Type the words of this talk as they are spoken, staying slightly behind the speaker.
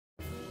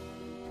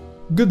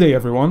Good day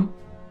everyone!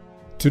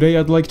 Today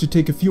I'd like to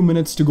take a few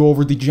minutes to go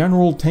over the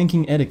general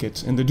tanking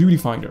etiquette in the Duty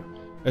Finder,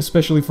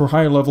 especially for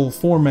higher level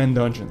 4-man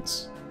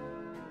dungeons.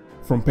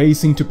 From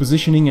pacing to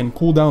positioning and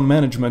cooldown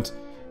management,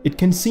 it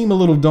can seem a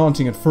little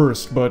daunting at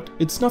first, but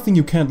it's nothing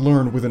you can't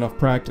learn with enough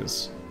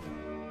practice.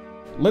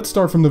 Let's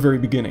start from the very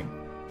beginning.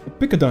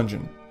 Pick a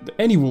dungeon,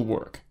 any will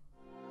work.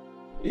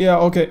 Yeah,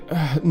 okay,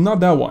 not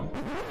that one.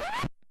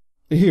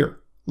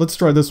 Here, let's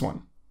try this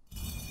one.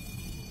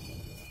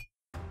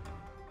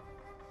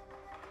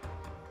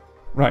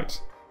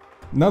 Right.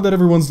 Now that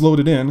everyone's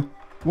loaded in,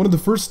 one of the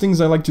first things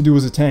I like to do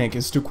as a tank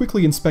is to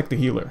quickly inspect the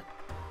healer.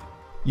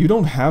 You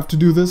don't have to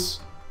do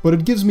this, but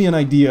it gives me an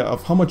idea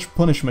of how much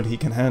punishment he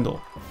can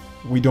handle.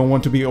 We don't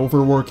want to be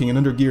overworking an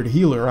undergeared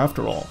healer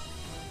after all.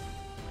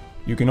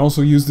 You can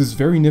also use this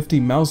very nifty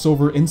mouse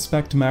over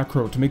inspect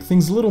macro to make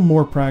things a little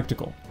more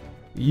practical.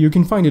 You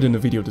can find it in the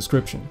video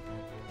description.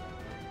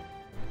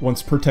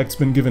 Once protect's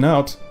been given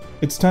out,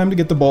 it's time to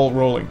get the ball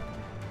rolling.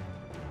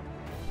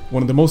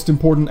 One of the most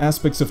important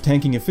aspects of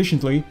tanking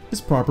efficiently is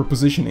proper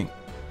positioning.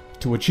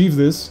 To achieve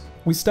this,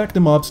 we stack the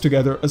mobs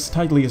together as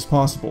tightly as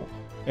possible,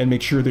 and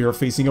make sure they are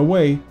facing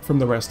away from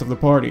the rest of the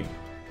party.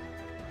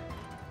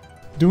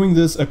 Doing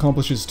this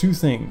accomplishes two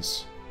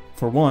things.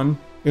 For one,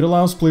 it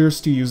allows players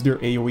to use their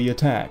AoE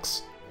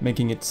attacks,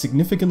 making it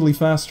significantly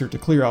faster to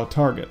clear out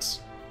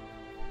targets.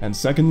 And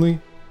secondly,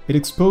 it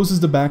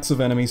exposes the backs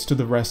of enemies to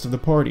the rest of the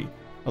party,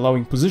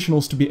 allowing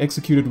positionals to be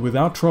executed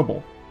without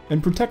trouble,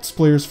 and protects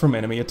players from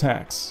enemy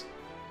attacks.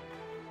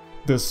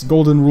 This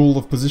golden rule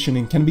of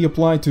positioning can be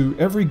applied to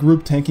every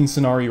group tanking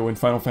scenario in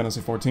Final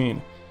Fantasy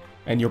XIV,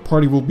 and your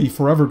party will be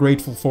forever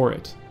grateful for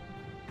it.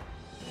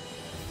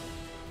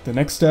 The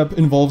next step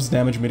involves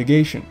damage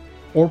mitigation,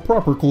 or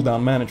proper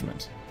cooldown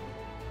management.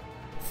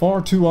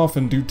 Far too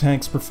often do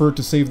tanks prefer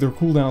to save their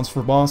cooldowns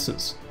for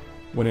bosses,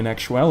 when in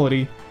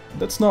actuality,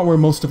 that's not where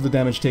most of the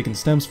damage taken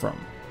stems from.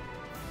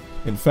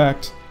 In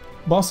fact,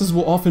 bosses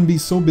will often be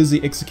so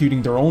busy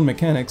executing their own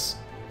mechanics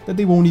that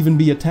they won't even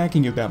be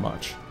attacking you that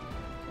much.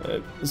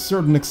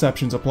 Certain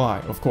exceptions apply,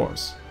 of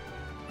course.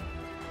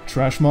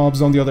 Trash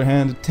mobs, on the other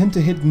hand, tend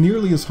to hit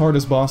nearly as hard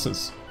as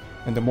bosses,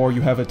 and the more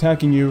you have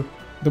attacking you,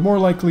 the more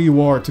likely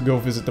you are to go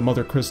visit the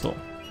Mother Crystal.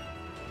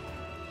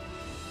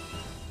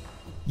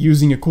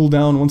 Using a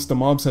cooldown once the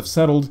mobs have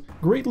settled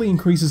greatly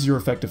increases your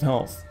effective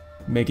health,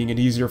 making it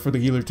easier for the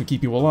healer to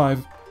keep you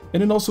alive,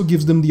 and it also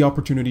gives them the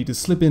opportunity to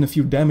slip in a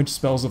few damage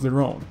spells of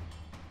their own,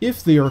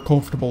 if they are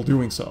comfortable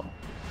doing so.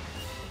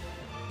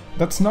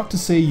 That's not to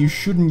say you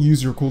shouldn't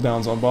use your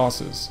cooldowns on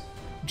bosses,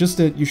 just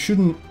that you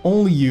shouldn't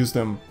only use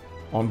them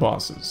on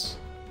bosses.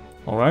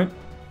 Alright?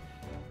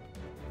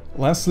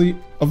 Lastly,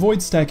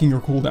 avoid stacking your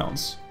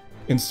cooldowns.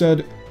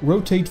 Instead,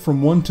 rotate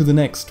from one to the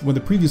next when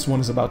the previous one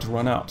is about to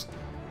run out,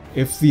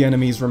 if the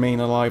enemies remain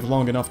alive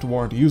long enough to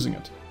warrant using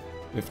it.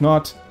 If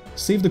not,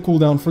 save the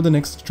cooldown for the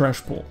next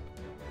trash pull.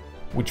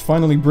 Which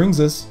finally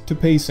brings us to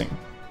pacing.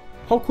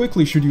 How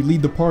quickly should you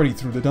lead the party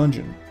through the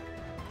dungeon?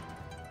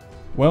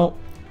 Well,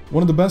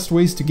 one of the best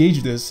ways to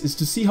gauge this is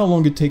to see how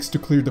long it takes to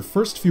clear the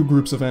first few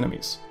groups of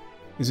enemies.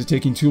 Is it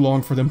taking too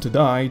long for them to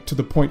die, to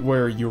the point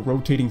where you're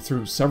rotating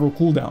through several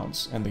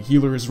cooldowns and the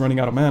healer is running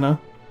out of mana?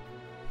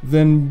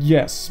 Then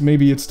yes,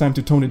 maybe it's time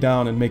to tone it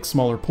down and make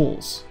smaller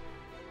pulls.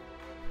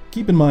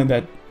 Keep in mind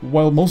that,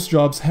 while most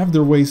jobs have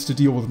their ways to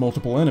deal with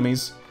multiple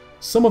enemies,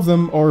 some of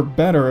them are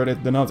better at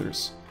it than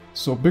others,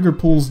 so bigger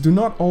pulls do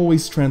not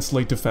always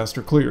translate to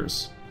faster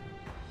clears.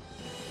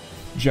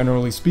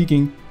 Generally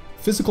speaking,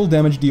 physical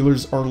damage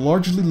dealers are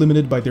largely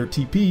limited by their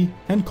TP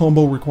and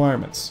combo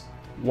requirements,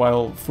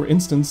 while, for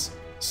instance,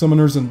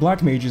 summoners and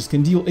black mages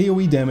can deal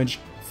AoE damage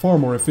far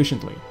more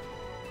efficiently.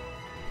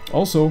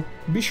 Also,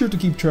 be sure to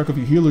keep track of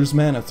your healer's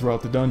mana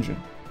throughout the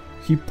dungeon.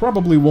 He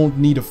probably won't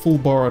need a full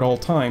bar at all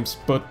times,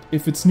 but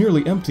if it's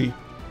nearly empty,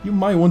 you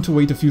might want to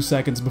wait a few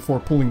seconds before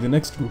pulling the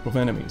next group of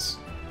enemies.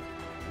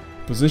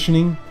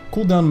 Positioning,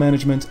 cooldown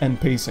management, and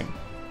pacing.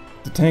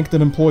 The tank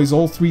that employs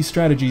all three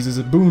strategies is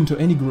a boon to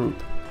any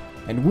group,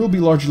 and will be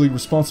largely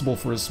responsible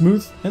for a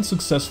smooth and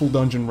successful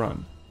dungeon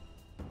run.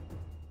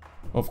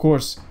 Of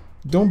course,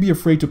 don't be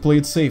afraid to play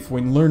it safe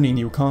when learning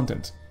new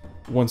content.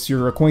 Once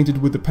you're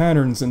acquainted with the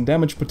patterns and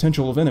damage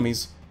potential of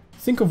enemies,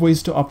 think of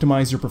ways to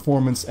optimize your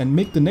performance and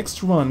make the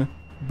next run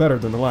better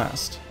than the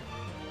last.